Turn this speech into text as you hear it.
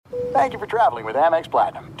Thank you for traveling with Amex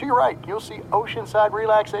Platinum. To your right, you'll see oceanside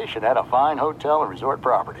relaxation at a fine hotel and resort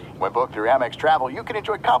property. When booked through Amex Travel, you can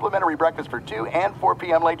enjoy complimentary breakfast for 2 and 4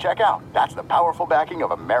 p.m. late checkout. That's the powerful backing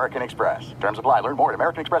of American Express. Terms apply. Learn more at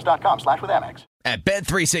americanexpress.com/withAmex. At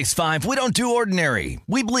Bet365, we don't do ordinary.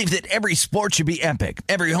 We believe that every sport should be epic.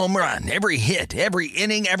 Every home run, every hit, every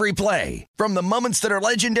inning, every play. From the moments that are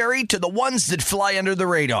legendary to the ones that fly under the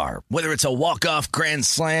radar. Whether it's a walk-off grand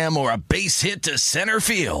slam or a base hit to center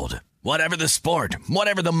field. Whatever the sport,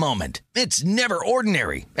 whatever the moment. It's never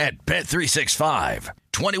ordinary at Bet365.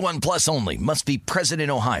 21 plus only. Must be present in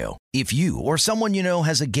Ohio. If you or someone you know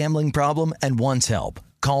has a gambling problem and wants help,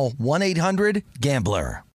 call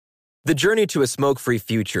 1-800-GAMBLER. The journey to a smoke-free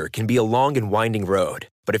future can be a long and winding road.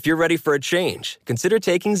 But if you're ready for a change, consider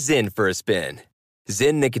taking Zyn for a spin.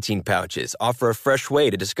 Zyn nicotine pouches offer a fresh way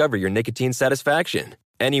to discover your nicotine satisfaction.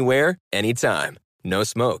 Anywhere, anytime. No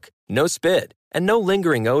smoke, no spit, and no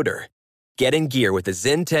lingering odor. Get in gear with the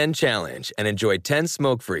Zyn 10 Challenge and enjoy 10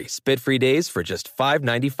 smoke-free, spit-free days for just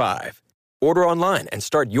 $5.95. Order online and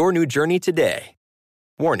start your new journey today.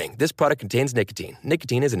 Warning, this product contains nicotine.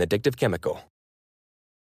 Nicotine is an addictive chemical.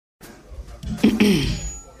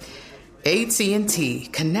 AT&T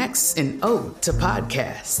connects an ode to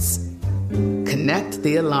podcasts. Connect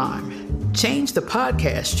the alarm. Change the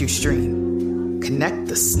podcast you stream. Connect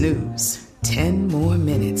the snooze. 10 more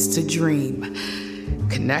minutes to dream.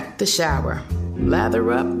 Connect the shower.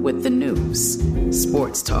 Lather up with the news.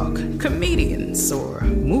 Sports talk, comedians, or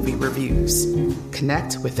movie reviews.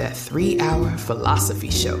 Connect with that 3-hour philosophy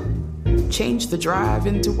show. Change the drive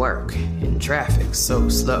into work in traffic so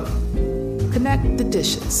slow. Connect the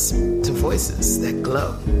dishes to voices that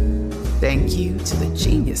glow. Thank you to the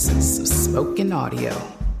geniuses of spoken audio.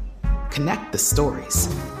 Connect the stories.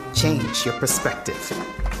 Change your perspective.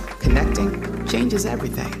 Connecting changes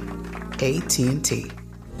everything. AT&T.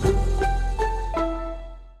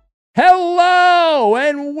 Hello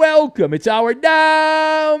and welcome. It's our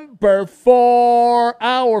number 4,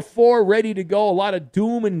 hour 4, ready to go. A lot of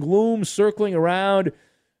doom and gloom circling around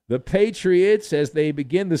the Patriots as they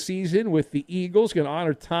begin the season with the Eagles. Going to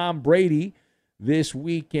honor Tom Brady this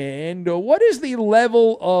weekend. What is the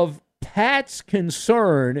level of Pat's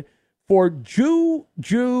concern for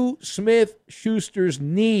JuJu Smith-Schuster's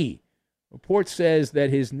knee? Report says that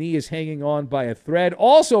his knee is hanging on by a thread.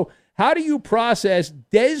 Also, how do you process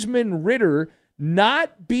Desmond Ridder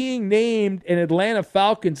not being named an Atlanta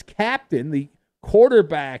Falcons captain, the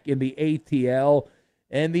quarterback in the ATL?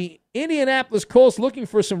 And the Indianapolis Colts, looking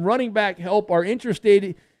for some running back help, are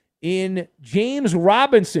interested in James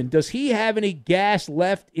Robinson. Does he have any gas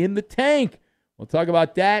left in the tank? We'll talk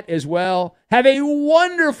about that as well. Have a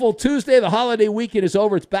wonderful Tuesday. The holiday weekend is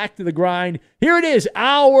over. It's back to the grind. Here it is,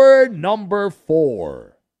 hour number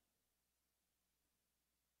 4.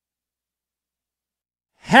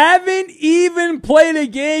 Haven't even played a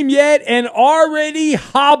game yet and already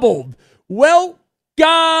hobbled. Welcome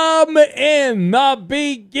in the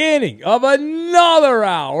beginning of another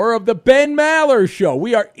hour of the Ben Maller Show.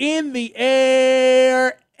 We are in the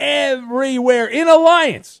air everywhere in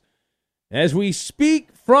alliance as we speak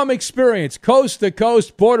from experience, coast to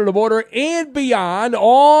coast, border to border, and beyond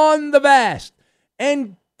on the vast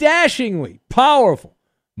and dashingly powerful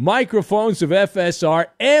microphones of FSR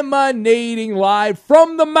emanating live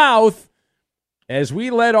from the mouth. As we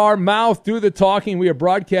let our mouth do the talking, we are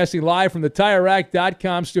broadcasting live from the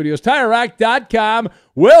TireRack.com studios. TireRack.com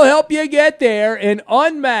will help you get there. An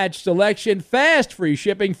unmatched selection, fast free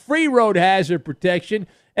shipping, free road hazard protection,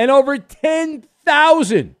 and over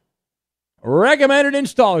 10,000 recommended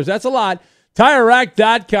installers. That's a lot.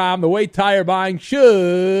 TireRack.com, the way tire buying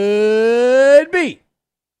should be.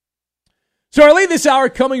 So our lead this hour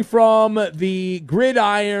coming from the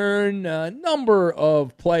gridiron, number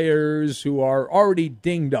of players who are already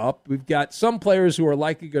dinged up. We've got some players who are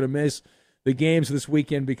likely going to miss the games this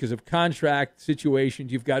weekend because of contract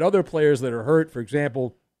situations. You've got other players that are hurt. For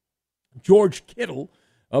example, George Kittle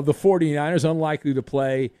of the 49ers, unlikely to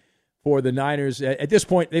play for the Niners. At this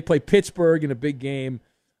point, they play Pittsburgh in a big game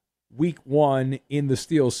week 1 in the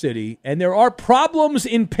Steel City. And there are problems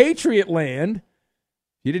in Patriot land.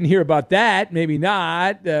 You didn't hear about that, maybe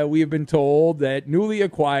not. We have been told that newly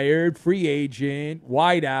acquired free agent,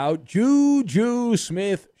 wideout, JuJu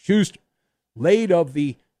Smith-Schuster, late of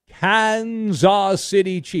the Kansas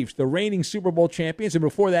City Chiefs, the reigning Super Bowl champions, and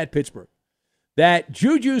before that, Pittsburgh, that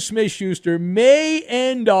JuJu Smith-Schuster may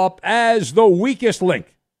end up as the weakest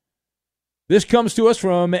link. This comes to us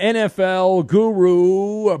from NFL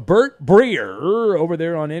guru Bert Breer over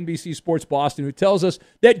there on NBC Sports Boston, who tells us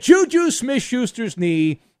that JuJu Smith-Schuster's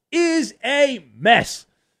knee is a mess,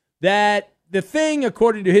 that the thing,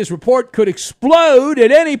 according to his report, could explode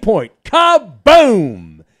at any point.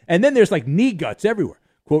 Kaboom! And then there's like knee guts everywhere.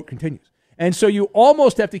 Quote continues. And so you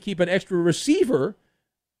almost have to keep an extra receiver,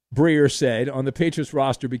 Breer said, on the Patriots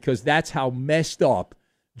roster because that's how messed up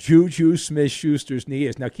JuJu Smith-Schuster's knee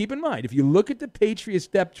is. Now, keep in mind, if you look at the Patriots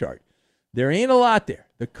depth chart, there ain't a lot there.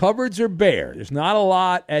 The cupboards are bare. There's not a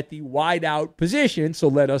lot at the wide-out position, so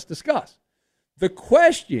let us discuss. The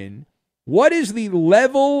question, what is the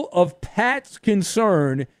level of Pat's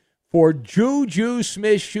concern for JuJu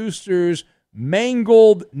Smith-Schuster's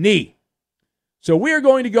mangled knee? So we are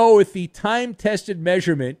going to go with the time-tested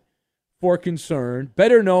measurement for concern,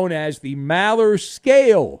 better known as the Maller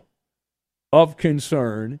scale of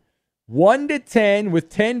concern, 1 to 10, with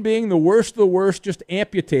 10 being the worst of the worst, just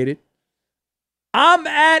amputate it. I'm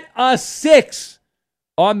at a 6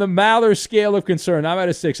 on the Maller scale of concern. I'm at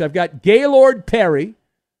a 6. I've got Gaylord Perry,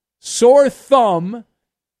 sore thumb,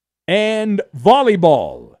 and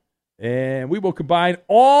volleyball. And we will combine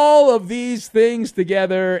all of these things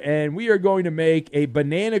together, and we are going to make a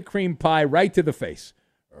banana cream pie right to the face.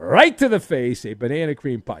 Right to the face, a banana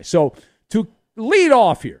cream pie. So to lead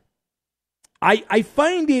off here, I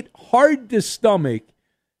find it hard to stomach,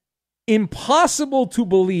 impossible to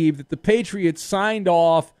believe that the Patriots signed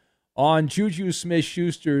off on JuJu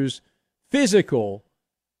Smith-Schuster's physical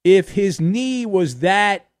if his knee was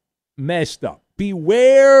that messed up.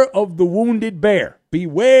 Beware of the wounded bear.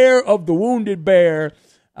 Beware of the wounded bear.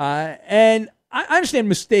 And I understand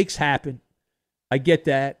mistakes happen. I get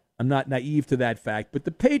that. I'm not naive to that fact. But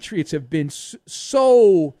the Patriots have been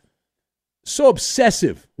so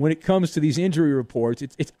obsessive when it comes to these injury reports.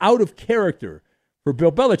 It's out of character for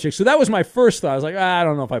Bill Belichick. So that was my first thought. I was like, I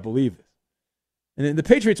don't know if I believe this. And then the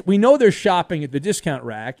Patriots, we know they're shopping at the discount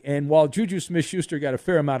rack. And while JuJu Smith-Schuster got a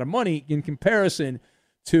fair amount of money in comparison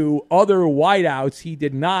to other wideouts, he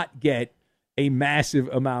did not get a massive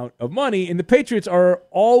amount of money. And the Patriots are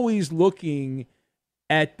always looking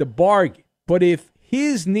at the bargain. But if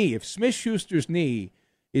his knee, if Smith-Schuster's knee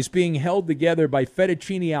is being held together by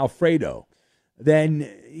fettuccine Alfredo, then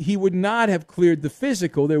he would not have cleared the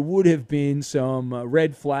physical. There would have been some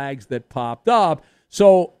red flags that popped up.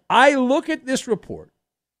 So I look at this report,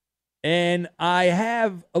 and I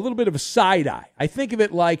have a little bit of a side eye. I think of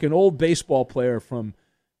it like an old baseball player from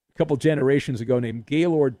a couple generations ago named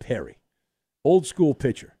Gaylord Perry, old school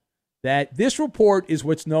pitcher, that this report is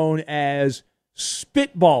what's known as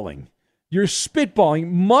spitballing. You're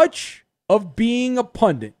spitballing. Much of being a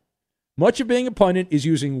pundit is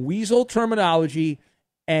using weasel terminology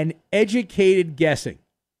and educated guessing.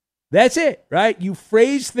 That's it, right? You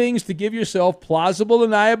phrase things to give yourself plausible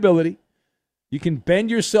deniability. You can bend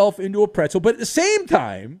yourself into a pretzel, but at the same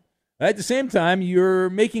time, you're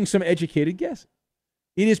making some educated guesses.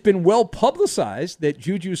 It has been well publicized that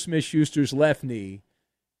JuJu Smith-Schuster's left knee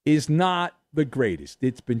is not the greatest.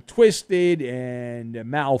 It's been twisted and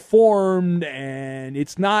malformed, and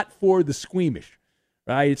it's not for the squeamish,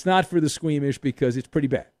 right? It's not for the squeamish because it's pretty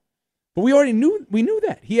bad. But we knew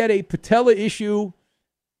that. He had a patella issue.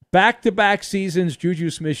 Back-to-back seasons,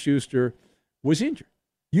 JuJu Smith-Schuster was injured.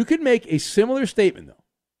 You could make a similar statement, though,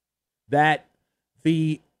 that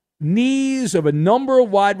the knees of a number of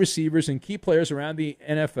wide receivers and key players around the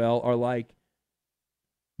NFL are like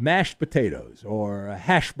mashed potatoes or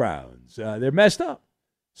hash browns. They're messed up.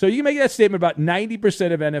 So you can make that statement about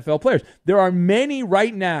 90% of NFL players. There are many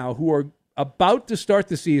right now who are about to start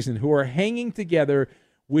the season who are hanging together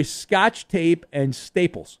with Scotch tape and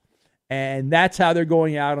staples. And that's how they're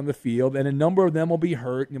going out on the field. And a number of them will be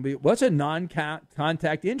hurt. And be, what's a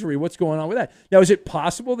non-contact injury? What's going on with that? Now, is it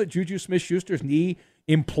possible that JuJu Smith-Schuster's knee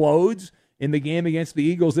implodes in the game against the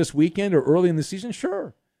Eagles this weekend or early in the season?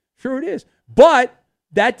 Sure it is. But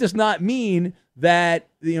that does not mean that,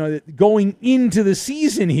 going into the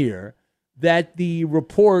season here, that the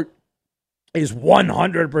report is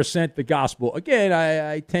 100% the gospel. Again,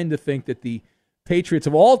 I tend to think that the Patriots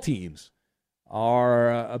of all teams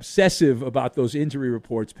are obsessive about those injury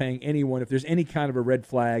reports, paying anyone. If there's any kind of a red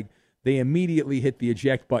flag, they immediately hit the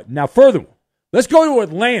eject button. Now, furthermore, let's go to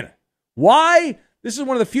Atlanta. Why? This is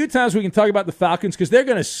one of the few times we can talk about the Falcons because they're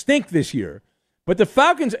going to stink this year. But the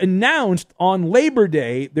Falcons announced on Labor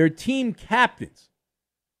Day their team captains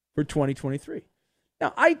for 2023.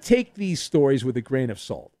 Now, I take these stories with a grain of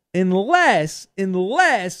salt, unless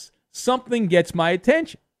something gets my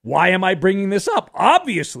attention. Why am I bringing this up?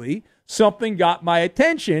 Obviously, something got my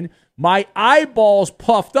attention. My eyeballs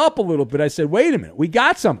puffed up a little bit. I said, wait a minute, we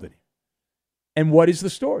got something. And what is the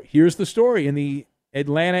story? Here's the story. In the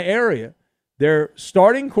Atlanta area, their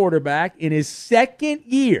starting quarterback in his second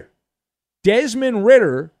year, Desmond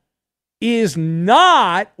Ridder, is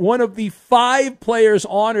not one of the 5 players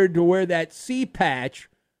honored to wear that C patch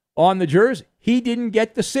on the jersey. He didn't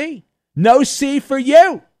get the C. No C for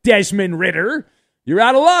you, Desmond Ridder. You're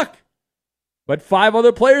out of luck. But 5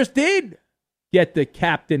 other players did get the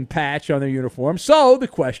captain patch on their uniform. So the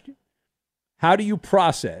question, how do you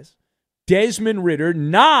process Desmond Ridder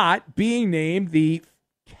not being named the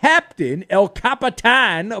captain, El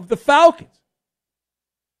Capitan of the Falcons?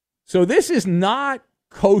 So this is not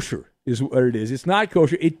kosher, is what it is. It's not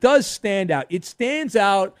kosher. It does stand out. It stands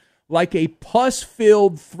out like a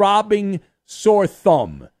pus-filled, throbbing sore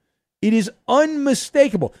thumb. It is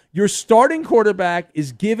unmistakable. Your starting quarterback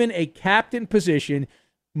is given a captain position.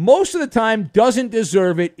 Most of the time doesn't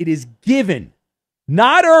deserve it. It is given.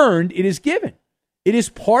 Not earned, it is given. It is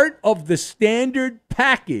part of the standard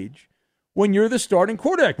package when you're the starting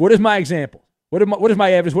quarterback. What is my example? What is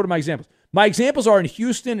my evidence? What are my examples? My examples are in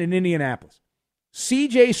Houston and Indianapolis.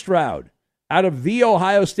 C.J. Stroud out of The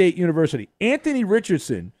Ohio State University. Anthony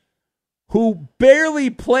Richardson, who barely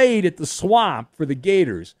played at the Swamp for the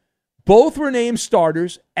Gators. Both were named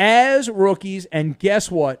starters as rookies, and guess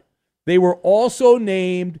what? They were also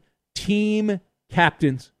named team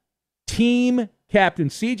captains. Team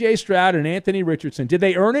captains, C.J. Stroud and Anthony Richardson. Did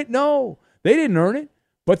they earn it? No, they didn't earn it,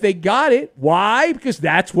 but they got it. Why? Because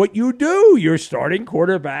that's what you do. Your starting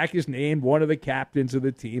quarterback is named one of the captains of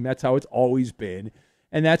the team. That's how it's always been,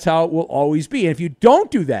 and that's how it will always be. And if you don't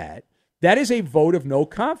do that, that is a vote of no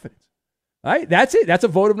confidence. Right? That's it. That's a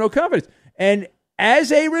vote of no confidence. And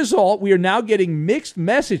as a result, we are now getting mixed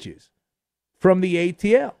messages from the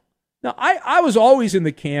ATL. Now, I was always in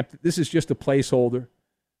the camp that this is just a placeholder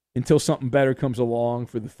until something better comes along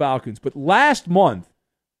for the Falcons. But last month,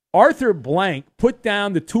 Arthur Blank put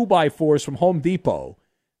down the 2x4s from Home Depot,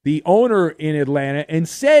 the owner in Atlanta, and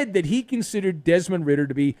said that he considered Desmond Ridder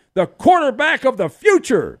to be the quarterback of the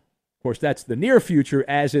future. Of course, that's the near future,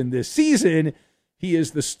 as in this season. He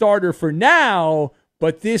is the starter for now,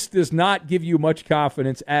 but this does not give you much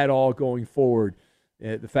confidence at all going forward,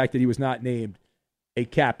 the fact that he was not named a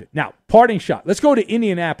captain. Now, parting shot. Let's go to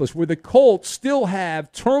Indianapolis, where the Colts still have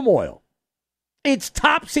turmoil. It's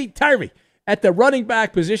topsy-turvy at the running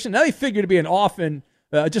back position. Now they figure to be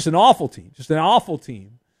just an awful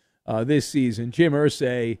team this season. Jim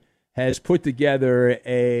Irsay has put together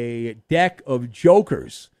a deck of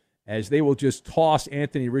jokers as they will just toss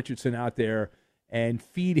Anthony Richardson out there and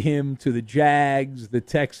feed him to the Jags, the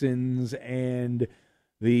Texans, and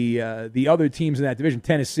the other teams in that division,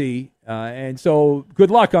 Tennessee. And so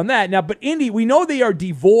good luck on that. Now, but Indy, we know they are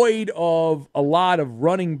devoid of a lot of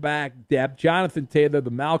running back depth. Jonathan Taylor,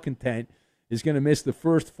 the malcontent, is going to miss the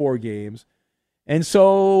first 4 games. And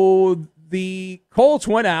so the Colts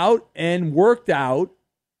went out and worked out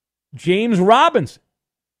James Robinson.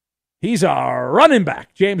 He's a running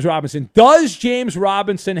back, James Robinson. Does James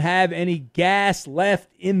Robinson have any gas left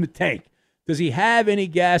in the tank? Does he have any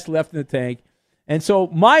gas left in the tank? And so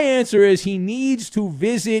my answer is he needs to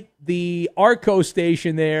visit the Arco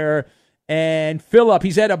station there and fill up.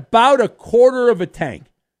 He's at about a quarter of a tank.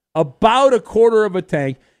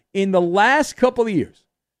 In the last couple of years,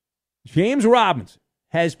 James Robinson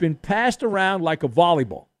has been passed around like a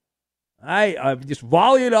volleyball. I just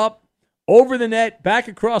volley it up, over the net, back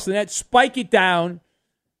across the net, spike it down.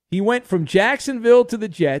 He went from Jacksonville to the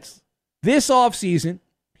Jets. This offseason,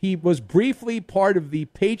 he was briefly part of the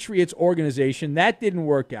Patriots organization. That didn't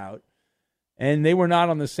work out, and they were not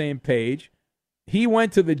on the same page. He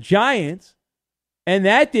went to the Giants, and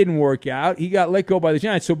that didn't work out. He got let go by the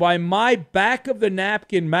Giants. So by my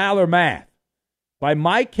back-of-the-napkin Maller math, by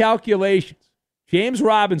my calculations, James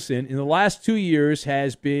Robinson in the last 2 years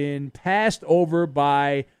has been passed over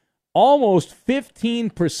by almost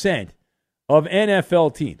 15% of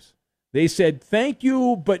NFL teams. They said, thank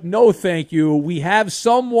you, but no thank you. We have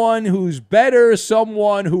someone who's better,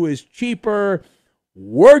 someone who is cheaper.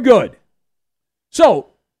 We're good.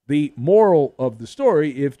 So the moral of the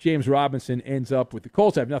story, if James Robinson ends up with the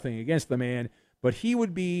Colts, I have nothing against the man, but he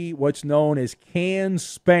would be what's known as canned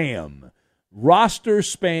spam, roster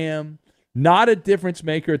spam, not a difference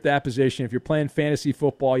maker at that position. If you're playing fantasy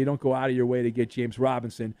football, you don't go out of your way to get James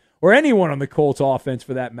Robinson or anyone on the Colts offense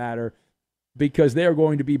for that matter, because they are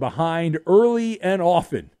going to be behind early and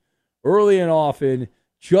often.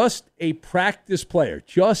 Just a practice player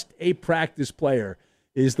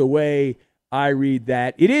is the way I read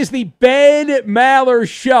that. It is the Ben Maller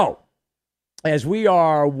Show. As we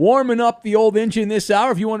are warming up the old engine this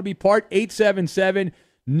hour, if you want to be part,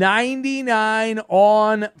 877-99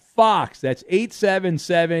 on Fox. That's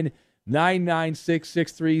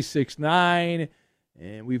 877-996-6369.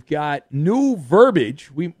 And we've got new verbiage.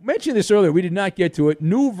 We mentioned this earlier. We did not get to it.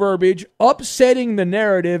 New verbiage, upsetting the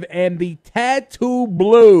narrative, and the tattoo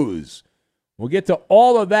blues. We'll get to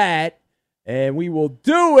all of that, and we will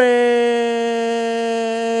do it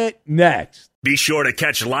next. Be sure to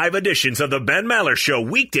catch live editions of The Ben Maller Show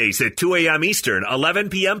weekdays at 2 a.m. Eastern,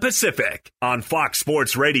 11 p.m. Pacific on Fox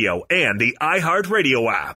Sports Radio and the iHeartRadio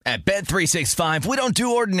app. At Bet365, we don't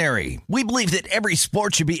do ordinary. We believe that every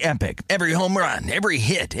sport should be epic. Every home run, every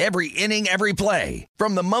hit, every inning, every play.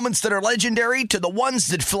 From the moments that are legendary to the ones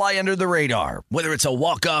that fly under the radar. Whether it's a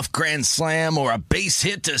walk-off grand slam or a base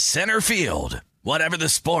hit to center field. Whatever the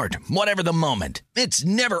sport, whatever the moment, it's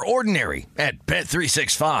never ordinary at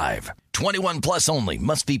Bet365. 21 plus only.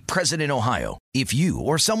 Must be present in Ohio. If you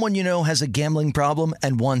or someone you know has a gambling problem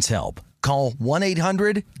and wants help, call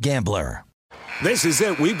 1-800-GAMBLER. This is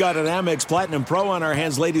it. We've got an Amex Platinum Pro on our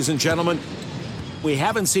hands, ladies and gentlemen. We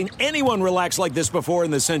haven't seen anyone relax like this before in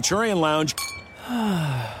the Centurion Lounge.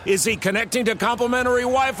 Is he connecting to complimentary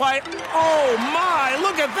Wi-Fi? Oh, my.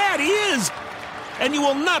 Look at that. He is. And you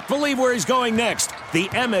will not believe where he's going next. The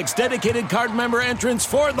Amex dedicated card member entrance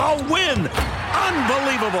for the win.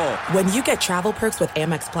 Unbelievable. When you get travel perks with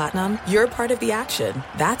Amex Platinum, you're part of the action.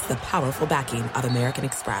 That's the powerful backing of American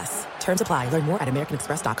Express. Terms apply. Learn more at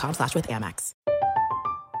americanexpress.com/withAmex.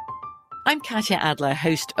 I'm Katya Adler,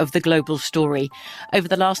 host of The Global Story. Over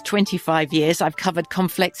the last 25 years, I've covered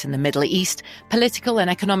conflicts in the Middle East, political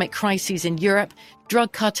and economic crises in Europe,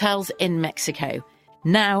 drug cartels in Mexico.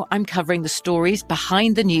 Now I'm covering the stories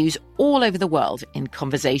behind the news all over the world in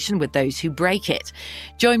conversation with those who break it.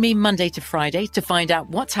 Join me Monday to Friday to find out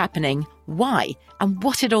what's happening, why, and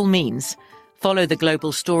what it all means. Follow The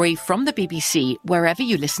Global Story from the BBC wherever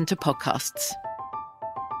you listen to podcasts.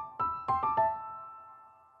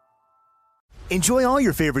 Enjoy all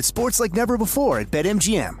your favorite sports like never before at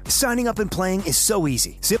BetMGM. Signing up and playing is so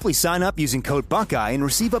easy. Simply sign up using code Buckeye and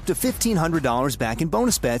receive up to $1,500 back in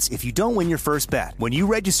bonus bets if you don't win your first bet. When you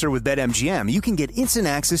register with BetMGM, you can get instant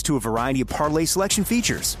access to a variety of parlay selection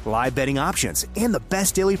features, live betting options, and the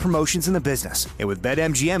best daily promotions in the business. And with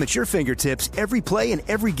BetMGM at your fingertips, every play and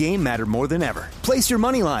every game matter more than ever. Place your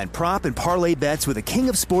moneyline, prop, and parlay bets with the king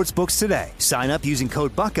of sportsbooks today. Sign up using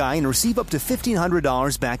code Buckeye and receive up to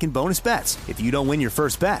 $1,500 back in bonus bets if you don't win your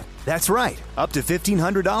first bet. That's right, up to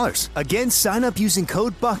 $1,500. Again, sign up using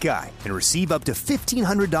code Buckeye and receive up to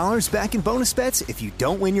 $1,500 back in bonus bets if you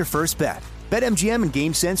don't win your first bet. BetMGM and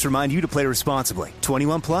GameSense remind you to play responsibly.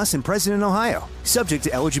 21 plus and present in Ohio. Subject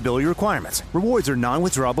to eligibility requirements. Rewards are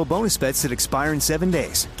non-withdrawable bonus bets that expire in 7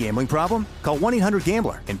 days. Gambling problem? Call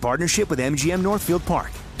 1-800-GAMBLER in partnership with MGM Northfield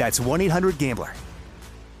Park. That's 1-800-GAMBLER.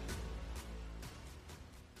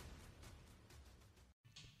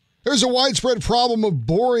 There's a widespread problem of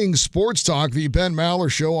boring sports talk. The Ben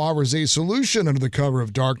Maller Show offers a solution under the cover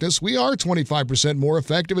of darkness. We are 25% more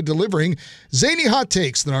effective at delivering zany hot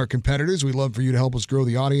takes than our competitors. We'd love for you to help us grow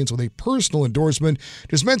the audience with a personal endorsement.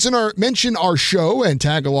 Just mention our show and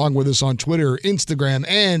tag along with us on Twitter, Instagram,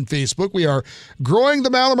 and Facebook. We are growing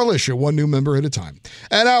the Maller Militia, one new member at a time.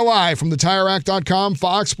 And now live from the TireRack.com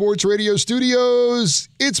Fox Sports Radio studios,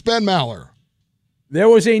 it's Ben Maller. There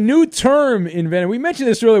was a new term invented. We mentioned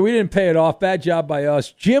this earlier. We didn't pay it off. Bad job by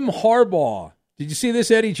us. Jim Harbaugh. Did you see this,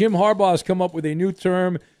 Eddie? Jim Harbaugh has come up with a new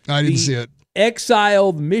term. I didn't see it.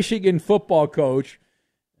 Exiled Michigan football coach.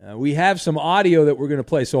 We have some audio that we're going to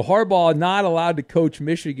play. So Harbaugh not allowed to coach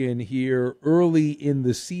Michigan here early in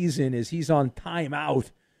the season as he's on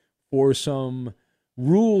timeout for some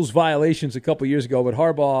rules violations a couple years ago. But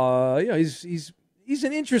Harbaugh, he's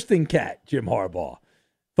an interesting cat, Jim Harbaugh.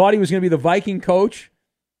 Thought he was going to be the Viking coach.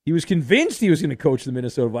 He was convinced he was going to coach the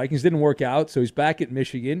Minnesota Vikings. Didn't work out, so he's back at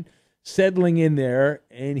Michigan, settling in there,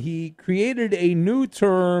 and he created a new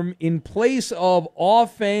term in place of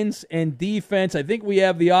offense and defense. I think we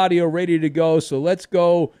have the audio ready to go, so let's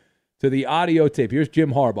go to the audio tape. Here's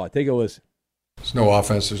Jim Harbaugh. Take a listen. There's no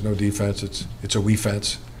offense. There's no defense. It's a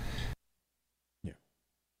we-fence. Yeah.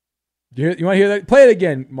 You want to hear that? Play it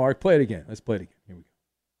again, Mark. Play it again. Let's play it again. Here we go.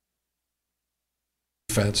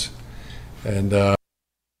 Defense. And well,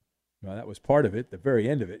 that was part of it, the very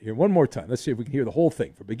end of it. Here, one more time. Let's see if we can hear the whole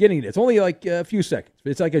thing from beginning. It's only like a few seconds.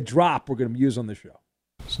 It's like a drop we're going to use on the show.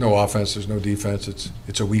 There's no offense. There's no defense.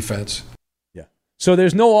 It's a we-fence. Yeah. So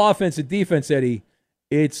there's no offense and defense, Eddie.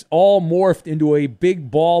 It's all morphed into a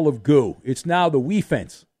big ball of goo. It's now the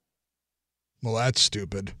we-fence. Well, that's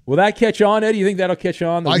stupid. Will that catch on, Eddie? You think that'll catch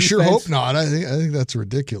on? I sure hope not. I think that's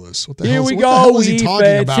ridiculous. What the hell? What the hell is he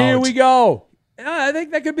talking about? Here we go. I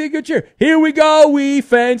think that could be a good cheer. Here we go, we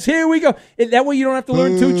fence. Here we go. And that way you don't have to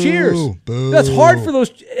learn 2 cheers. Boo. That's hard for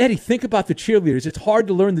those. Eddie, think about the cheerleaders. It's hard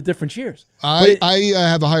to learn the different cheers. I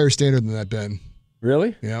have a higher standard than that, Ben.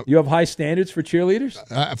 Really? Yeah. You have high standards for cheerleaders?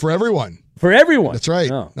 For everyone. For everyone? That's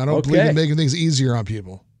right. Oh, I don't believe in making things easier on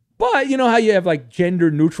people. But you know how you have like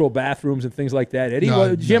gender-neutral bathrooms and things like that, Eddie?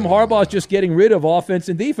 Jim Harbaugh is just getting rid of offense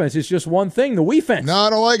and defense. It's just one thing, the we fence. No,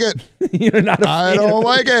 I don't like it. You're not a fan. I don't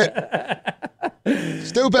like it.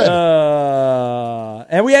 Stupid.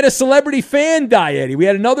 And we had a celebrity fan die, Eddie. We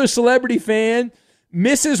had another celebrity fan.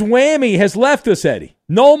 Mrs. Whammy has left us, Eddie.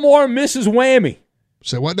 No more Mrs. Whammy.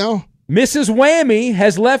 Say what now? Mrs. Whammy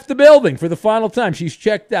has left the building for the final time. She's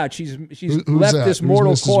checked out. She's left that? this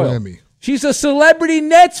mortal Who's Mrs. coil. Whammy? She's a celebrity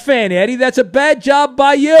Nets fan, Eddie. That's a bad job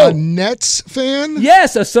by you. A Nets fan?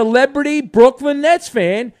 Yes, a celebrity Brooklyn Nets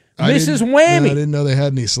fan, Mrs. Whammy. I didn't know they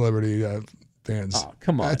had any celebrity fans. Oh,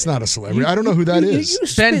 come on. That's not a celebrity. I don't know who that is.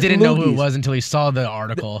 Ben didn't know who it was until he saw the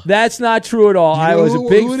article. That's not true at all. I was a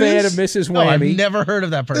big fan of Mrs. Whammy. No, I've never heard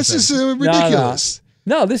of that person. This is ridiculous.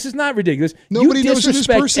 No, this is not ridiculous. Nobody knows who this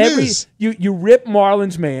person is. You rip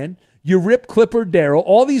Marlins man. You rip Clipper Darrell.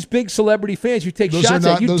 All these big celebrity fans you take shots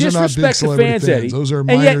at. You disrespect the fans, Eddie. Those are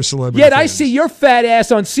minor celebrity fans. Yet I see your fat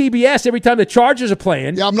ass on CBS every time the Chargers are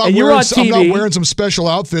playing. Yeah, I'm not wearing some special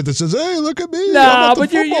outfit that says, "Hey, look at me." No,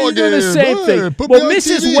 but you're doing the same thing. Well,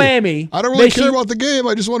 Mrs. Whammy. I don't really care about the game.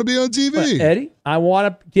 I just want to be on TV. Eddie, I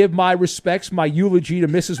want to give my respects, my eulogy to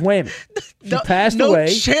Mrs. Whammy. She passed away.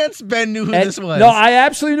 No chance Ben knew who this was. No, I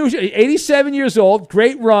absolutely knew. 87 years old.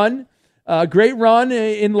 Great run. Great run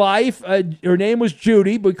in life. Her name was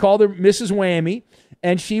Judy, but we called her Mrs. Whammy.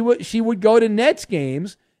 And she would go to Nets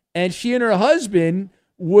games, and she and her husband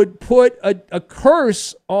would put a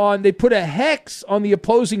curse on. They put a hex on the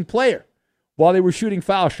opposing player while they were shooting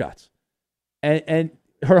foul shots. And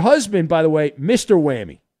her husband, by the way, Mr.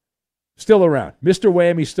 Whammy, still around. Mr.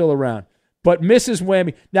 Whammy's still around. But Mrs.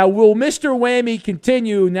 Whammy. Now, will Mr. Whammy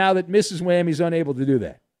continue now that Mrs. Whammy's unable to do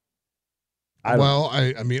that?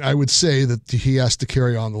 I would say that he has to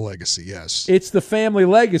carry on the legacy, yes. It's the family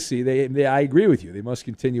legacy. I agree with you. They must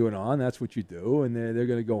continue it on. That's what you do, and they're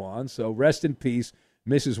going to go on. So rest in peace,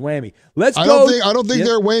 Mrs. Whammy. I don't think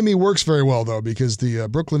their Whammy works very well, though, because the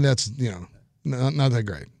Brooklyn Nets, not that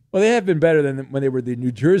great. Well, they have been better than when they were the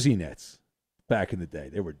New Jersey Nets back in the day.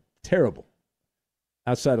 They were terrible.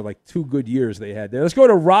 Outside of like 2 good years they had there. Let's go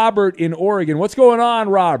to Robert in Oregon. What's going on,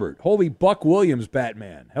 Robert? Holy Buck Williams,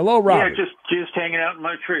 Batman. Hello, Robert. Yeah, just hanging out in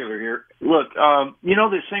my trailer here. Look,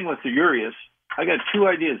 this thing with the Urias, I got 2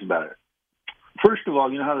 ideas about it. First of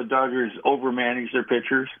all, you know how the Dodgers overmanage their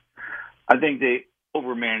pitchers? I think they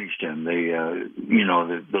overmanaged him. They,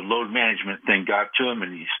 the load management thing got to him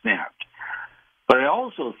and he snapped. But I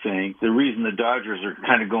also think the reason the Dodgers are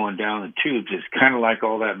kind of going down the tubes is kind of like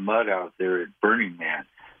all that mud out there at Burning Man.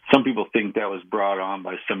 Some people think that was brought on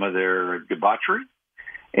by some of their debauchery.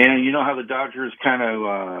 And you know how the Dodgers kind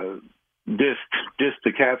of dissed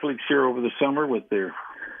the Catholics here over the summer with their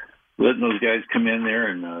letting those guys come in there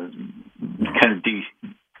and kind of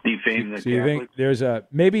defame the Catholics? You think there's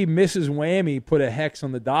maybe Mrs. Whammy put a hex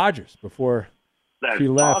on the Dodgers before she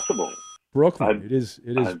left Brooklyn? It is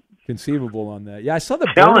conceivable on that. Yeah, I saw the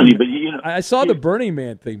the Burning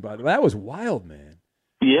Man thing, by the way. That was wild, man.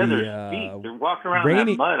 Yeah, their feet. They're walking around in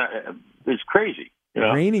that mud. It's crazy. You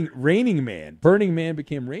know? Raining Man. Burning Man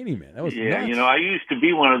became Raining Man. That was nuts. I used to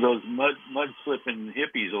be one of those mud slipping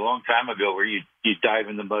hippies a long time ago where you dive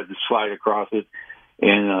in the mud and slide across it.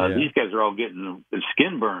 And these guys are all getting the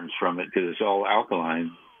skin burns from it because it's all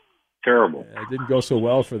alkaline. Terrible. Yeah, it didn't go so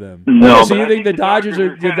well for them. No, so you think the Dodgers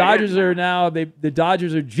are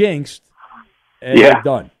jinxed and they're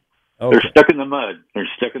done? Okay. They're stuck in the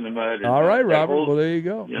mud. All right, Robert. Well, there you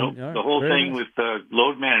go. The whole thing with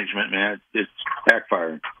load management, man, it's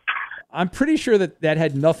backfiring. I'm pretty sure that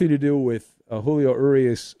had nothing to do with Julio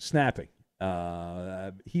Urias snapping.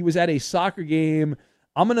 He was at a soccer game.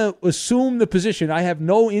 I'm going to assume the position. I have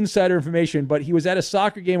no insider information, but he was at a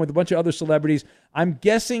soccer game with a bunch of other celebrities. I'm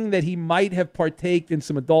guessing that he might have partaked in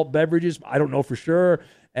some adult beverages. I don't know for sure.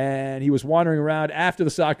 And he was wandering around after the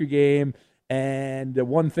soccer game, and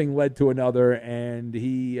one thing led to another, and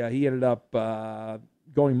he ended up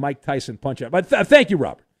going Mike Tyson punch-out. But thank you,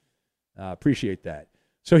 Robert. Appreciate that.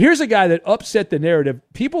 So here's a guy that upset the narrative.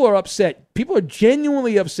 People are upset. People are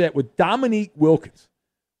genuinely upset with Dominique Wilkins.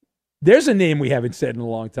 There's a name we haven't said in a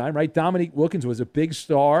long time, right? Dominique Wilkins was a big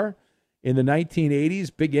star in the 1980s,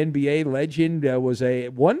 big NBA legend, was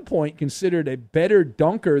at one point considered a better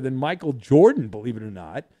dunker than Michael Jordan, believe it or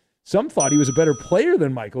not. Some thought he was a better player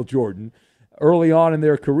than Michael Jordan early on in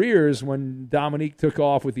their careers when Dominique took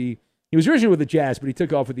off with the He was originally with the Jazz, but he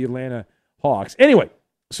took off with the Atlanta Hawks. Anyway,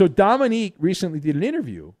 so Dominique recently did an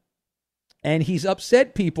interview, and he's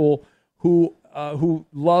upset people who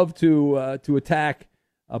love to attack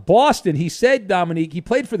Boston. He said, Dominique, he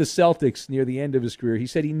played for the Celtics near the end of his career. He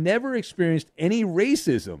said he never experienced any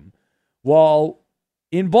racism while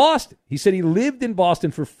in Boston. He said he lived in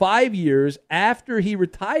Boston for 5 years after he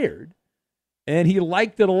retired, and he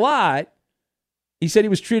liked it a lot. He said he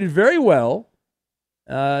was treated very well.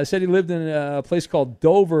 Said he lived in a place called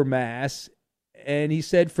Dover, Mass. And he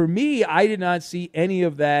said, for me, I did not see any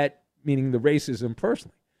of that, meaning the racism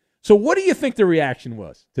personally. So what do you think the reaction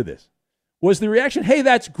was to this? Was the reaction, hey,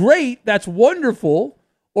 that's great, that's wonderful?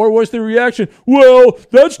 Or was the reaction, well,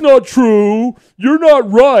 that's not true, you're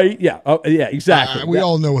not right? Yeah, yeah, exactly. We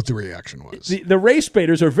all know what the reaction was. The race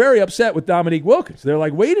baiters are very upset with Dominique Wilkins. They're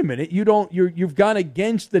like, wait a minute, you've gone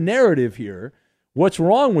against the narrative here. What's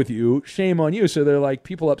wrong with you? Shame on you. So they're like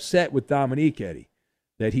people upset with Dominique, Eddie,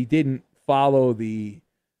 that he didn't follow the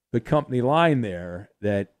company line there.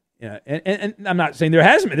 That and I'm not saying there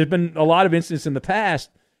hasn't been. There's been a lot of instances in the past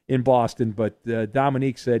in Boston, but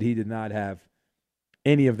Dominique said he did not have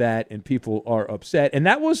any of that, and people are upset. And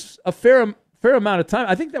that was a fair amount of time.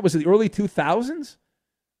 I think that was the early 2000s.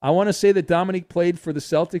 I want to say that Dominique played for the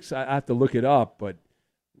Celtics. I have to look it up, but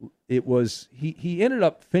it was he ended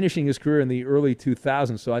up finishing his career in the early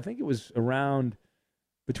 2000s. So I think it was around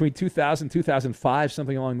between 2000 and 2005,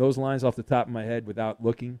 something along those lines off the top of my head without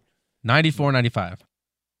looking. 94, 95.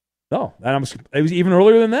 No, it was even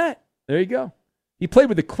earlier than that. There you go. He played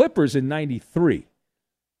with the Clippers in 93.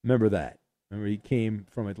 Remember that. Remember he came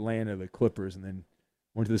from Atlanta, the Clippers, and then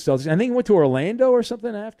went to the Celtics. I think he went to Orlando or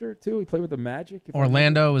something after, too. He played with the Magic.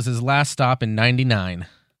 Orlando was his last stop in 99.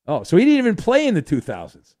 Oh, so he didn't even play in the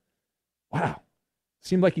 2000s. Wow.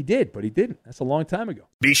 Seemed like he did, but he didn't. That's a long time ago.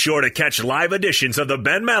 Be sure to catch live editions of The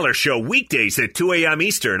Ben Maller Show weekdays at 2 a.m.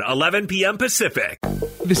 Eastern, 11 p.m. Pacific.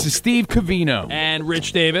 This is Steve Covino and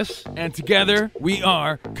Rich Davis, and together we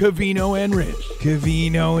are Covino and Rich.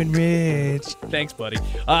 Covino and Rich. Thanks, buddy.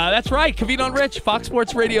 That's right, Covino and Rich, Fox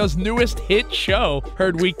Sports Radio's newest hit show.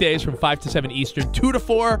 Heard weekdays from 5 to 7 Eastern, 2 to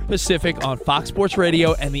 4 Pacific on Fox Sports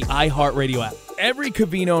Radio and the iHeartRadio app. Every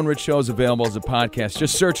Covino and Rich show is available as a podcast.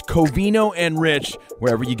 Just search Covino and Rich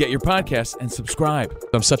wherever you get your podcasts and subscribe.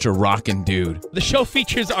 I'm such a rockin' dude. The show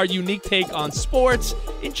features our unique take on sports,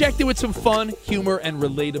 injected with some fun, humor, and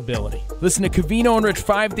relatability. Listen to Covino and Rich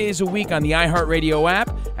 5 days a week on the iHeartRadio app,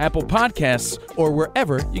 Apple Podcasts, or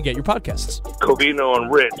wherever you get your podcasts. Covino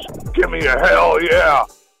and Rich, give me a hell yeah.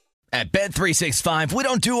 At Bet365, we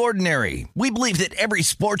don't do ordinary. We believe that every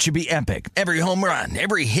sport should be epic. Every home run,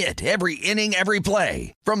 every hit, every inning, every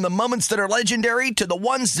play. From the moments that are legendary to the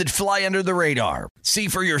ones that fly under the radar. See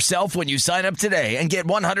for yourself when you sign up today and get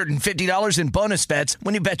 $150 in bonus bets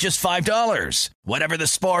when you bet just $5. Whatever the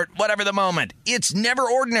sport, whatever the moment, it's never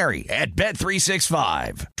ordinary at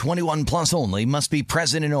Bet365. 21 plus only. Must be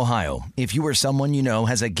present in Ohio. If you or someone you know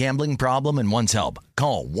has a gambling problem and wants help,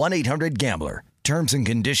 call 1-800-GAMBLER. Terms and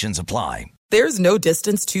conditions apply. There's no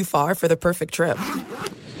distance too far for the perfect trip.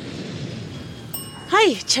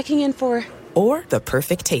 Hi, checking in for... Or the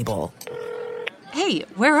perfect table. Hey,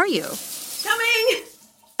 where are you? Coming!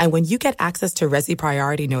 And when you get access to Resi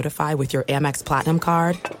Priority Notify with your Amex Platinum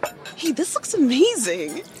card... Hey, this looks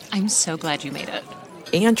amazing. I'm so glad you made it.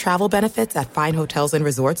 And travel benefits at fine hotels and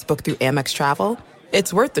resorts booked through Amex Travel,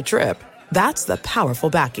 it's worth the trip. That's the powerful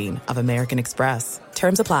backing of American Express.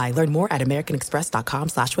 Terms apply. Learn more at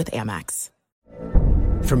americanexpress.com/withAmex.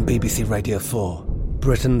 From BBC Radio 4,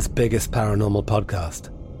 Britain's biggest paranormal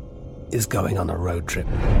podcast is going on a road trip.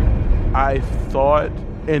 I thought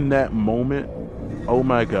in that moment, oh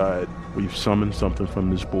my God, we've summoned something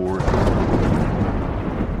from this board.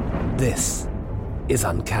 This is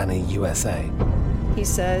Uncanny USA. He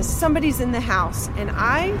says, somebody's in the house, and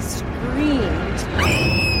I screamed...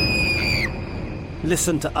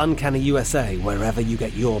 Listen to Uncanny USA wherever you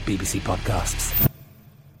get your BBC podcasts,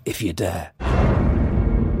 if you dare.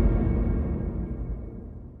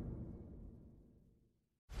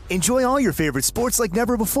 Enjoy all your favorite sports like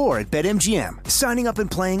never before at BetMGM. Signing up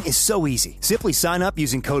and playing is so easy. Simply sign up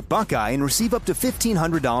using code Buckeye and receive up to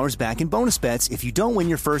 $1,500 back in bonus bets if you don't win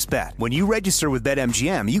your first bet. When you register with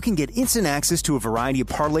BetMGM, you can get instant access to a variety of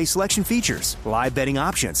parlay selection features, live betting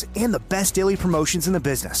options, and the best daily promotions in the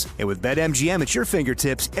business. And with BetMGM at your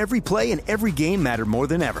fingertips, every play and every game matter more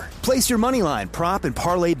than ever. Place your moneyline, prop, and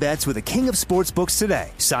parlay bets with the king of sportsbooks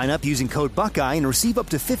today. Sign up using code Buckeye and receive up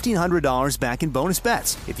to $1,500 back in bonus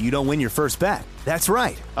bets if you don't win your first bet. That's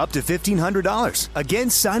right, up to $1,500. Again,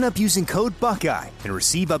 sign up using code Buckeye and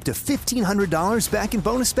receive up to $1,500 back in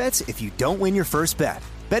bonus bets if you don't win your first bet.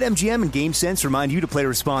 BetMGM and GameSense remind you to play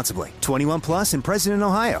responsibly. 21 plus and present in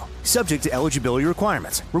Ohio. Subject to eligibility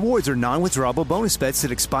requirements. Rewards are non-withdrawable bonus bets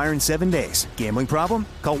that expire in 7 days. Gambling problem?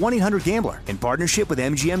 Call 1-800-GAMBLER in partnership with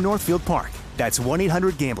MGM Northfield Park. That's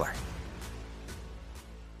 1-800-GAMBLER.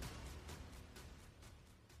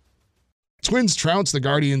 Twins trounced the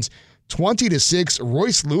Guardians 20-6.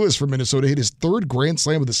 Royce Lewis from Minnesota hit his third grand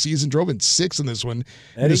slam of the season, drove in 6 in this one.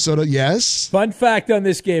 Eddie? Minnesota, yes. Fun fact on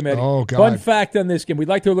this game, Eddie. Oh, God. Fun fact on this game. We'd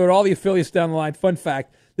like to alert all the affiliates down the line. Fun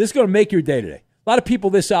fact. This is going to make your day today. A lot of people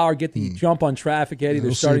this hour get the jump on traffic, Eddie.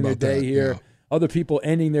 They're starting their day here. Yeah. Other people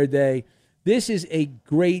ending their day. This is a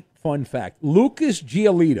great fun fact. Lucas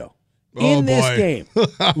Giolito in this game.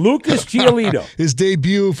 Lucas Giolito. His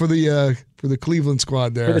debut for the Cleveland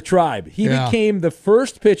squad there. For the Tribe. He became the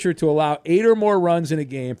first pitcher to allow 8 or more runs in a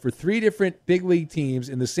game for 3 different big league teams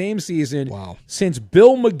in the same season since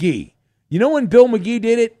Bill McGee. You know when Bill McGee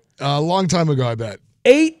did it? A long time ago, I bet.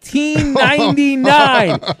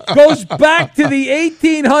 1899. Goes back to the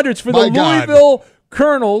 1800s for the Louisville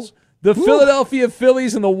Colonels, the Philadelphia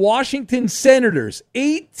Phillies, and the Washington Senators.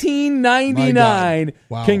 1899.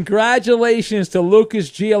 Wow. Congratulations to Lucas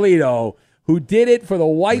Giolito, who did it for the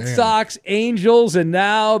White Sox, Angels, and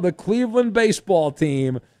now the Cleveland baseball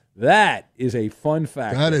team. That is a fun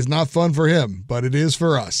fact. That is not fun for him, but it is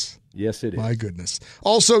for us. Yes, it is. My goodness.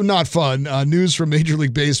 Also not fun. News from Major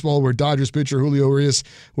League Baseball where Dodgers pitcher Julio Urias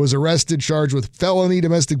was arrested, charged with felony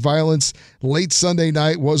domestic violence late Sunday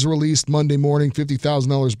night, was released Monday morning,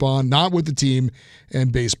 $50,000 bond, not with the team,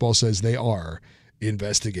 and baseball says they are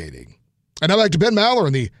investigating. And now back to Ben Maller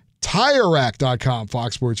in the TireRack.com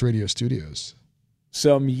Fox Sports Radio studios.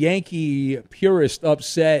 Some Yankee purist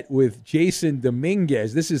upset with Jason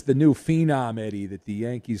Dominguez. This is the new phenom, Eddie, that the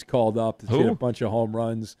Yankees called up to hit a bunch of home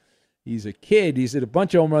runs. He's a kid. He's hit a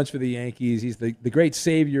bunch of home runs for the Yankees. He's the great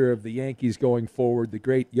savior of the Yankees going forward, the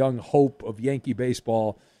great young hope of Yankee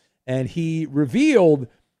baseball. And he revealed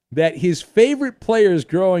that his favorite players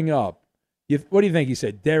growing up, what do you think he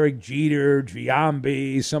said? Derek Jeter,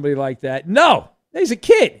 Giambi, somebody like that? No, he's a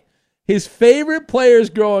kid. His favorite players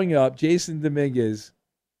growing up, Jason Dominguez,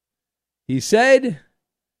 he said,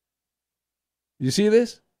 you see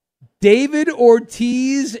this? David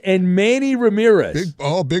Ortiz and Manny Ramirez. Big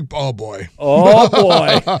boy. Oh,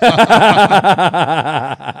 boy.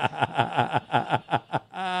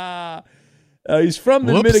 He's from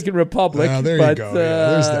the Dominican Republic. There you go.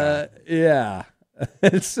 There's that. Yeah.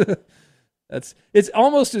 It's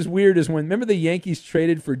almost as weird as when, remember the Yankees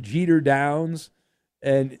traded for Jeter Downs?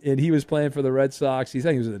 And he was playing for the Red Sox. He's, I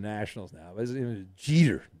think he was with the Nationals now. It was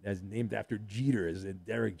Jeter, as named after Jeter, as in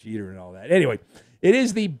Derek Jeter and all that. Anyway, it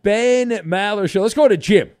is the Ben Maller Show. Let's go to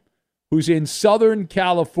Jim, who's in Southern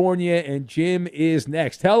California, and Jim is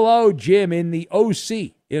next. Hello, Jim, in the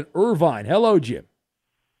OC in Irvine. Hello, Jim.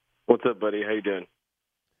 What's up, buddy? How you doing?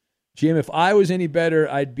 Jim, if I was any better,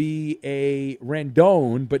 I'd be a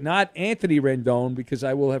Rendon, but not Anthony Rendon, because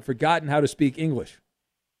I will have forgotten how to speak English.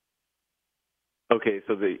 Okay,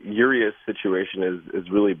 so the Urias situation is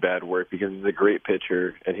really bad work because he's a great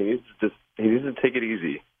pitcher and he needs to take it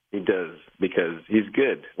easy. He does, because he's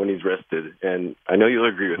good when he's rested, and I know you'll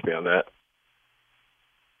agree with me on that.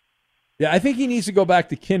 Yeah, I think he needs to go back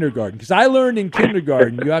to kindergarten, because I learned in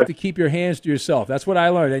kindergarten you have to keep your hands to yourself. That's what I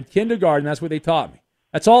learned. In kindergarten, that's what they taught me.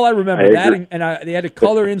 That's all I remember. They had to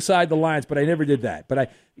color inside the lines, but I never did that.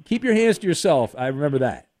 But keep your hands to yourself. I remember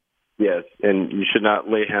that. Yes, and you should not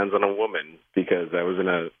lay hands on a woman, because I was in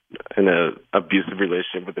a abusive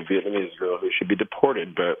relationship with a Vietnamese girl who should be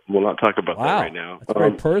deported, but we'll not talk about that right now. That's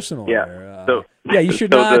very personal. Yeah. There. You should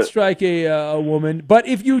not strike a woman. But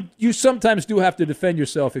if you sometimes do have to defend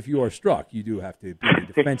yourself if you are struck. You do have to be in a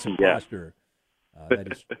defensive posture.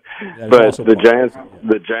 That is but the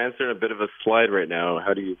Giants are in a bit of a slide right now.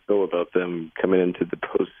 How do you feel about them coming into the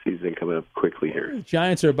postseason coming up quickly here? The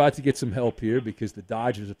Giants are about to get some help here because the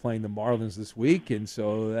Dodgers are playing the Marlins this week, and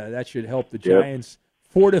so that should help the Giants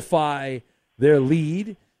fortify their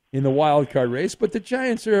lead in the wild card race. But the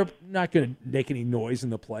Giants are not going to make any noise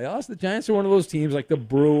in the playoffs. The Giants are one of those teams like the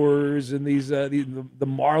Brewers and the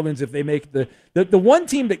Marlins. If they make the one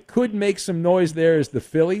team that could make some noise there is the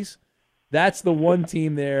Phillies. That's the one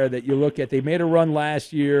team there that you look at. They made a run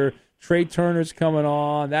last year. Trey Turner's coming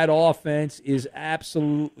on. That offense is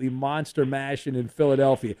absolutely monster mashing in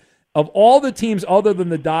Philadelphia. Of all the teams other than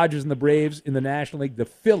the Dodgers and the Braves in the National League, the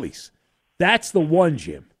Phillies, that's the one,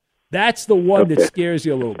 Jim. That's the one that scares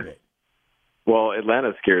you a little bit. Well,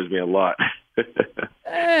 Atlanta scares me a lot.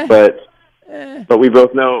 But we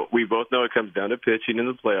both know it comes down to pitching in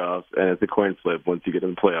the playoffs, and it's a coin flip once you get in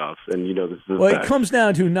the playoffs. And this is it comes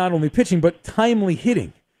down to not only pitching but timely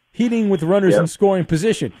hitting. hitting with runners in scoring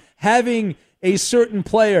position, having a certain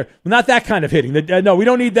player, not that kind of hitting. No, we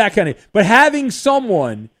don't need that kind of, but having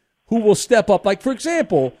someone who will step up. Like, for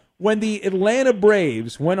example, when the Atlanta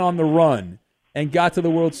Braves went on the run and got to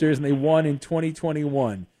the World Series and they won in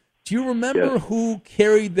 2021, do you remember who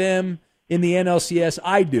carried them in the NLCS?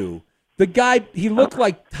 I do. The guy, he looked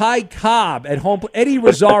like Ty Cobb at home, Eddie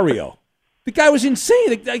Rosario. The guy was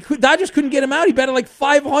insane. The Dodgers couldn't get him out. He batted like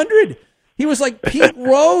 500. He was like Pete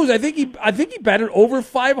Rose. I think he batted over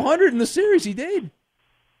 500 in the series. He did.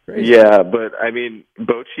 Crazy. Yeah, but I mean,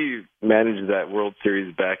 Bochy managed that World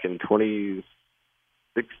Series back in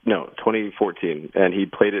 2014, and he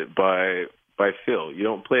played it by feel. You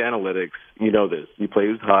don't play analytics. You know this. You play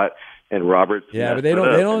who's hot, and Roberts. Yeah, but they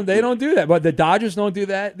don't do that. But the Dodgers don't do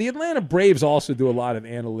that. The Atlanta Braves also do a lot of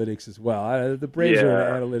analytics as well. The Braves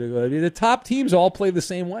are analytical. The top teams all play the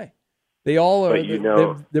same way. They all are.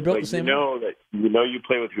 They're built the same way. You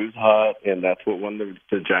play with who's hot, and that's what won the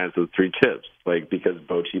Giants with 3 chips. Because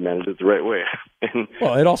Bochy managed it the right way.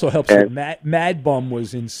 Well, it also helps that Mad Bum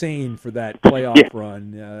was insane for that playoff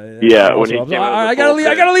run. I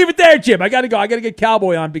gotta leave it there, Jim. I gotta go. I gotta get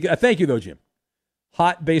Cowboy on. Thank you, though, Jim.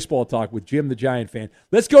 Hot baseball talk with Jim, the Giant fan.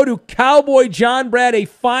 Let's go to Cowboy John Brad, a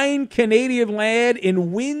fine Canadian lad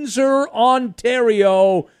in Windsor,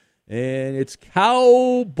 Ontario. And it's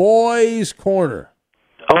Cowboys Corner.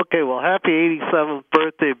 Okay, well, happy 87th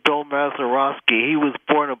birthday, Bill Mazeroski. He was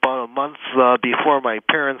born about a month before my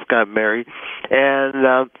parents got married,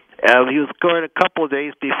 and he was born a couple of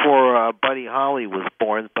days before Buddy Holly was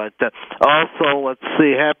born. But also, let's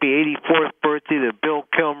see, happy 84th birthday to Bill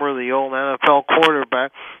Kilmer, the old NFL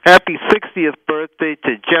quarterback. Happy 60th birthday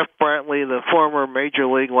to Jeff Brantley, the former Major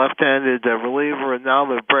League left-handed reliever, and now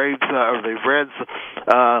the Braves or the Reds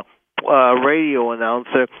radio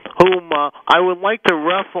announcer, whom I would like to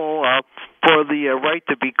wrestle for the right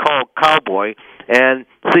to be called Cowboy. And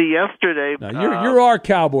see, yesterday... Now, you're our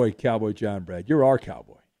Cowboy, John Brad. You're our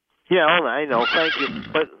Cowboy. Yeah, I know. Thank you.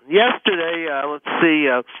 But yesterday, let's see,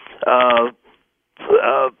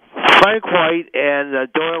 Frank White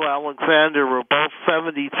and Doyle Alexander were both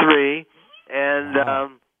 73, and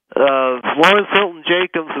Lawrence Hilton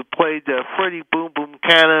Jacobs, who played Freddie Boom Boom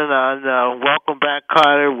Cannon on Welcome Back,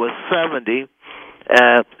 Kotter, was 70.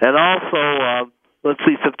 And also, let's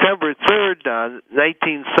see, September 3rd,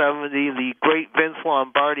 1970, the great Vince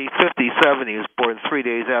Lombardi, 57. He was born 3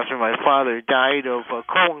 days after my father died of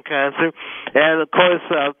colon cancer. And, of course,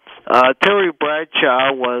 Terry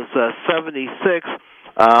Bradshaw was 76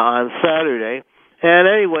 on Saturday. And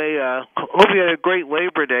anyway, hope you had a great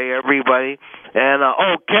Labor Day, everybody. And,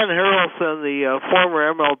 Ken Harrelson, the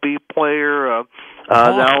former MLB player,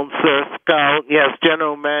 announcer, scout,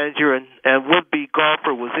 general manager, and would-be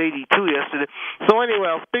golfer, was 82 yesterday. So anyway,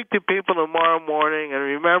 I'll speak to people tomorrow morning. And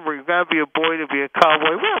remember, you've got to be a boy to be a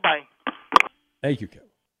cowboy. Well, bye. Thank you, Kevin.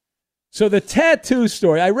 So the tattoo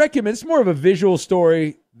story, I recommend, it's more of a visual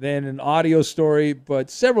story than an audio story,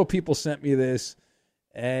 but several people sent me this.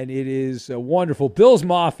 And it is wonderful. Bills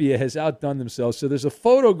Mafia has outdone themselves. So there's a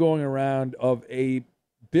photo going around of a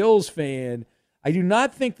Bills fan. I do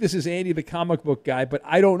not think this is Andy the comic book guy, but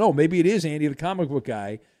I don't know. Maybe it is Andy the comic book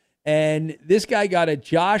guy. And this guy got a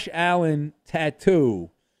Josh Allen tattoo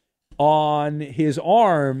on his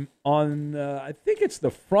arm, on I think it's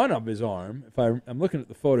the front of his arm. If I'm looking at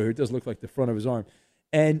the photo here, it does look like the front of his arm.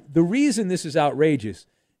 And the reason this is outrageous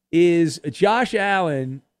is Josh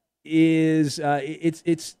Allen is let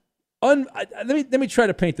me try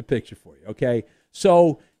to paint the picture for you, okay?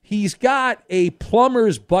 So he's got a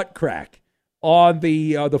plumber's butt crack on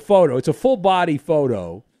the photo. It's a full body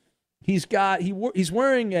photo. He's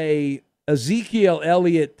wearing a Ezekiel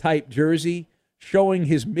Elliott type jersey showing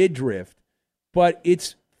his midriff, but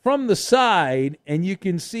it's from the side, and you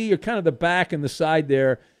can see kind of the back and the side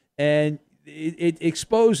there, and it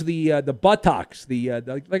exposed the buttocks,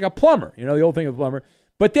 like a plumber, the old thing of a plumber.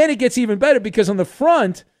 But then it gets even better because on the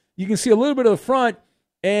front, you can see a little bit of the front,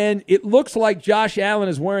 and it looks like Josh Allen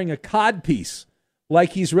is wearing a codpiece,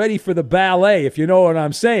 like he's ready for the ballet, if you know what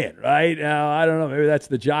I'm saying, right? Now, I don't know. Maybe that's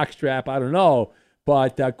the jock strap. I don't know.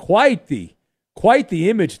 But quite the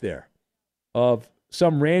image there of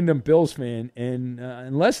some random Bills fan. And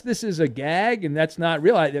unless this is a gag and that's not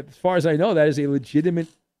real, as far as I know, that is a legitimate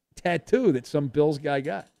tattoo that some Bills guy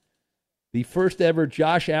got. The first ever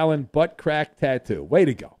Josh Allen butt crack tattoo. Way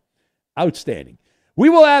to go. Outstanding. We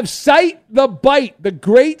will have Cite the Bite, the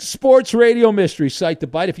great sports radio mystery. Cite the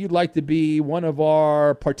Bite. If you'd like to be one of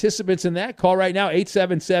our participants in that, call right now,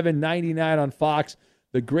 877-99 on Fox.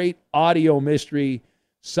 The great audio mystery,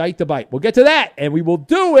 Cite the Bite. We'll get to that, and we will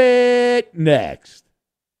do it next.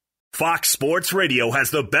 Fox Sports Radio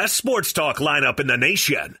has the best sports talk lineup in the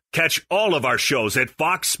nation. Catch all of our shows at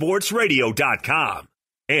foxsportsradio.com.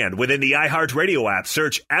 And within the iHeartRadio app,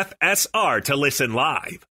 search FSR to listen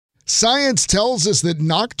live. Science tells us that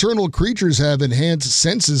nocturnal creatures have enhanced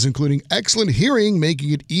senses, including excellent hearing,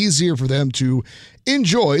 making it easier for them to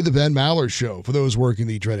enjoy the Ben Maller Show. For those working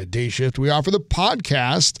the dreaded day shift, we offer the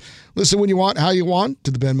podcast. Listen when you want, how you want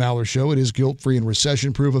to the Ben Maller Show. It is guilt-free and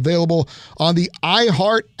recession-proof, available on the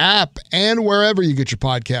iHeart app and wherever you get your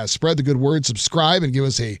podcast. Spread the good word, subscribe, and give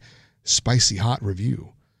us a spicy hot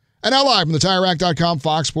review. And now live from the TireRack.com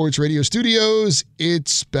Fox Sports Radio studios,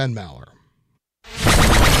 it's Ben Maller.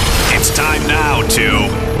 It's time now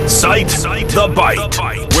to Cite the Bite,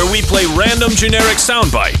 where we play random generic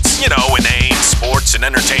sound bites. You know, inane sports and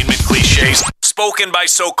entertainment cliches spoken by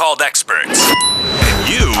so-called experts. And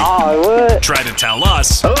you try to tell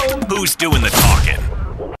us who's doing the talking.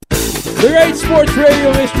 The great sports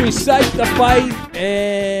radio mystery, Cite the Bite,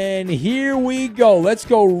 and here we go. Let's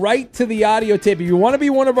go right to the audio tape. If you want to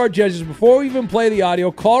be one of our judges, before we even play the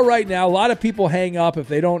audio, call right now. A lot of people hang up if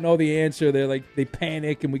they don't know the answer. They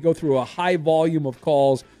panic, and we go through a high volume of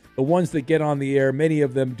calls. The ones that get on the air, many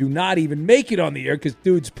of them do not even make it on the air because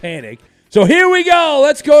dudes panic. So here we go.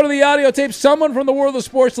 Let's go to the audio tape. Someone from the world of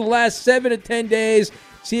sports in the last 7 to 10 days.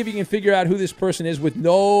 See if you can figure out who this person is with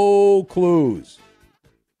no clues.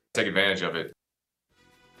 Take advantage of it.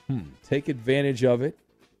 Take advantage of it.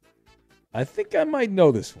 I think I might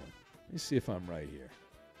know this one. Let me see if I'm right here.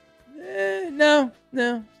 No.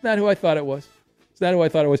 It's not who I thought it was.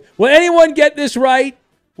 Will anyone get this right?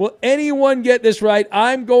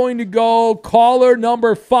 I'm going to go caller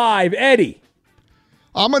number 5. Eddie.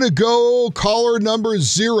 I'm going to go caller number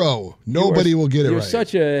 0. Nobody will get it right. You're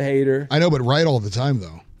such a hater. I know, but right all the time,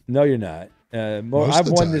 though. No, you're not. I've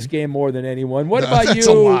won this game more than anyone. What about you? That's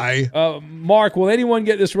a lie. Mark, will anyone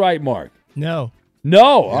get this right, Mark? No.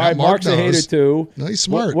 All right, Mark's a hater, too. No, he's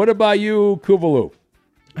smart. What about you, Kuvalu?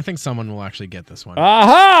 I think someone will actually get this one.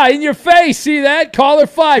 Aha! In your face. See that? Caller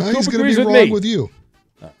 5. He's Coop going agrees to be with wrong me. with you.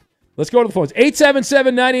 Let's go to the phones.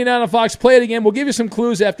 877-99 on Fox. Play it again. We'll give you some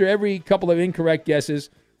clues after every couple of incorrect guesses.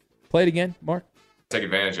 Play it again, Mark. Take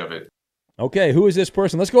advantage of it. Okay, who is this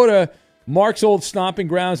person? Let's go to Mark's old stomping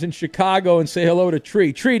grounds in Chicago and say hello to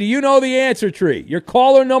Tree. Tree, do you know the answer, Tree? You're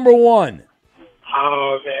caller number 1.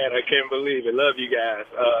 Oh, man, I can't believe it. Love you guys.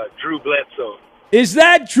 Drew Bledsoe. Is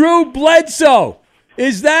that Drew Bledsoe?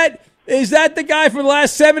 Is that the guy for the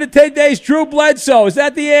last 7 to 10 days, Drew Bledsoe? Is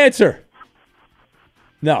that the answer?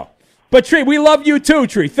 No. But, Tree, we love you too,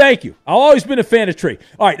 Tree. Thank you. I've always been a fan of Tree.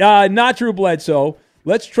 All right, not Drew Bledsoe.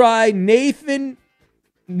 Let's try Nathan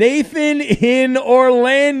in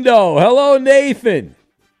Orlando. Hello, Nathan.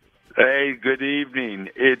 Hey, good evening.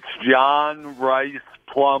 It's John Rice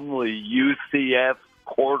Plumlee, UCF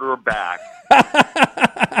quarterback.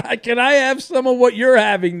 Can I have some of what you're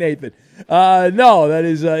having, Nathan? No, that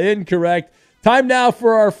is incorrect. Time now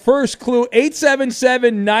for our first clue.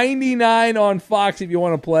 877-99 on Fox if you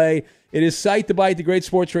want to play. It is Cite the Bite, the great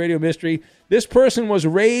sports radio mystery. This person was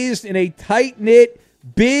raised in a tight-knit,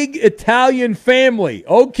 big Italian family.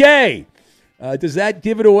 Okay. Does that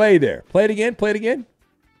give it away there? Play it again.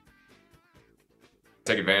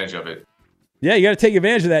 Take advantage of it. Yeah, you got to take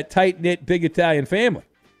advantage of that tight-knit, big Italian family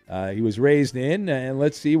he was raised in. And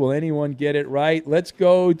let's see, will anyone get it right? Let's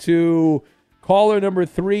go to caller number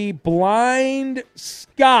 3. Blind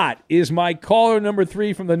Scott is my caller number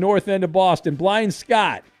 3 from the north end of Boston. Blind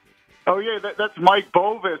Scott. Oh, yeah, that's Mike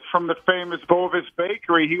Bovis from the famous Bovis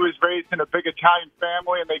Bakery. He was raised in a big Italian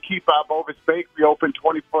family, and they keep Bovis Bakery open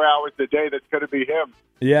 24 hours a day. That's going to be him.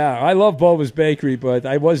 Yeah, I love Bovis Bakery, but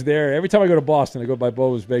I was there. Every time I go to Boston, I go by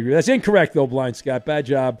Bovis Bakery. That's incorrect, though, Blind Scott. Bad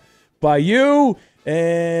job by you.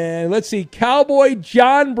 And let's see, Cowboy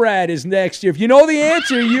John Brad is next. If you know the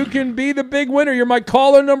answer, you can be the big winner. You're my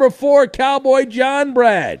caller number 4, Cowboy John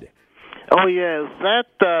Brad. Oh, yeah, is that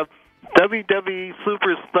WWE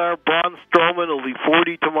superstar Braun Strowman will be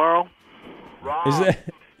 40 tomorrow?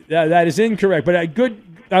 That is incorrect, but I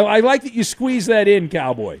like that you squeeze that in,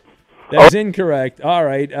 Cowboy. That is incorrect. All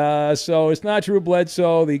right, so it's not Drew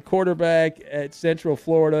Bledsoe, the quarterback at Central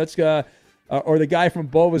Florida. Let's or the guy from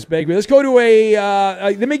Bovis Bakery. Let's go to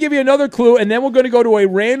let me give you another clue, and then we're going to go to a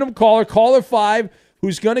random caller 5,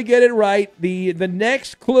 who's going to get it right. The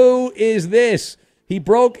next clue is this. He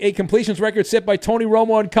broke a completions record set by Tony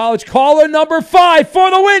Romo in college. Caller number 5 for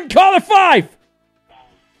the win. Caller 5.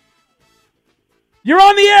 You're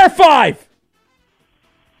on the air, 5.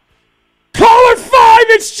 Caller 5.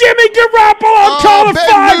 It's Jimmy Garoppolo. Caller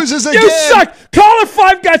 5. Loses you again. suck. Caller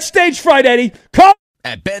 5 got stage fright, Eddie.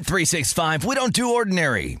 At Bet365, we don't do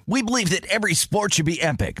ordinary. We believe that every sport should be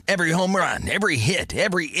epic. Every home run, every hit,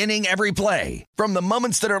 every inning, every play. From the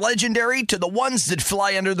moments that are legendary to the ones that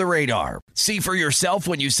fly under the radar. See for yourself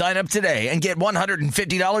when you sign up today and get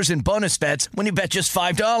 $150 in bonus bets when you bet just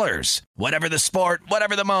 $5. Whatever the sport,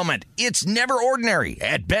 whatever the moment, it's never ordinary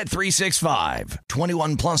at Bet365.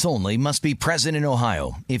 21 plus only. Must be present in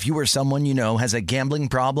Ohio. If you or someone you know has a gambling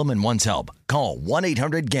problem and wants help, call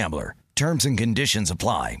 1-800-GAMBLER. Terms and conditions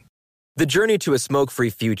apply. The journey to a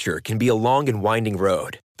smoke-free future can be a long and winding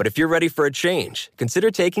road. But if you're ready for a change,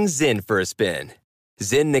 consider taking Zyn for a spin.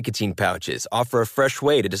 Zyn nicotine pouches offer a fresh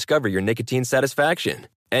way to discover your nicotine satisfaction.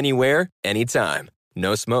 Anywhere, anytime.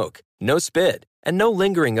 No smoke, no spit, and no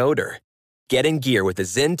lingering odor. Get in gear with the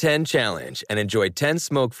Zyn 10 Challenge and enjoy 10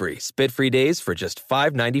 smoke-free, spit-free days for just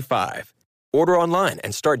 $5.95. Order online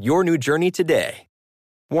and start your new journey today.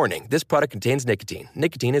 Warning, this product contains nicotine.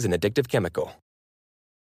 Nicotine is an addictive chemical.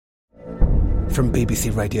 From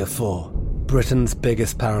BBC Radio 4, Britain's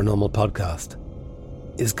biggest paranormal podcast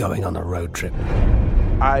is going on a road trip.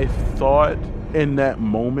 I thought in that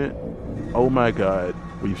moment, oh my God,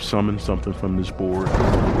 we've summoned something from this board.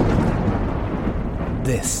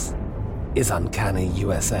 This is Uncanny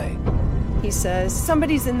USA. He says,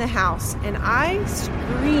 somebody's in the house, and I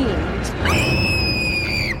screamed.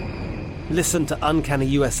 Listen to Uncanny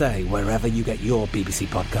USA wherever you get your BBC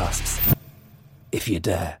podcasts, if you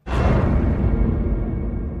dare.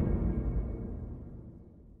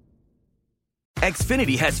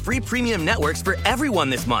 Xfinity has free premium networks for everyone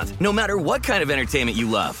this month, no matter what kind of entertainment you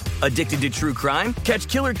love. Addicted to true crime? Catch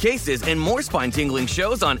killer cases and more spine-tingling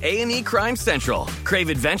shows on A&E Crime Central. Crave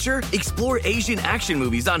adventure? Explore Asian action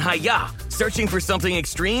movies on Hi-Ya. Searching for something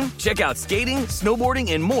extreme? Check out skating,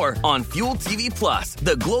 snowboarding, and more on Fuel TV Plus,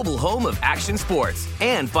 the global home of action sports.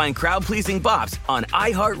 And find crowd-pleasing bops on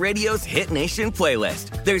iHeartRadio's Hit Nation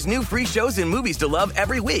playlist. There's new free shows and movies to love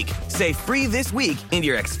every week. Say free this week in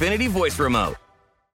your Xfinity voice remote.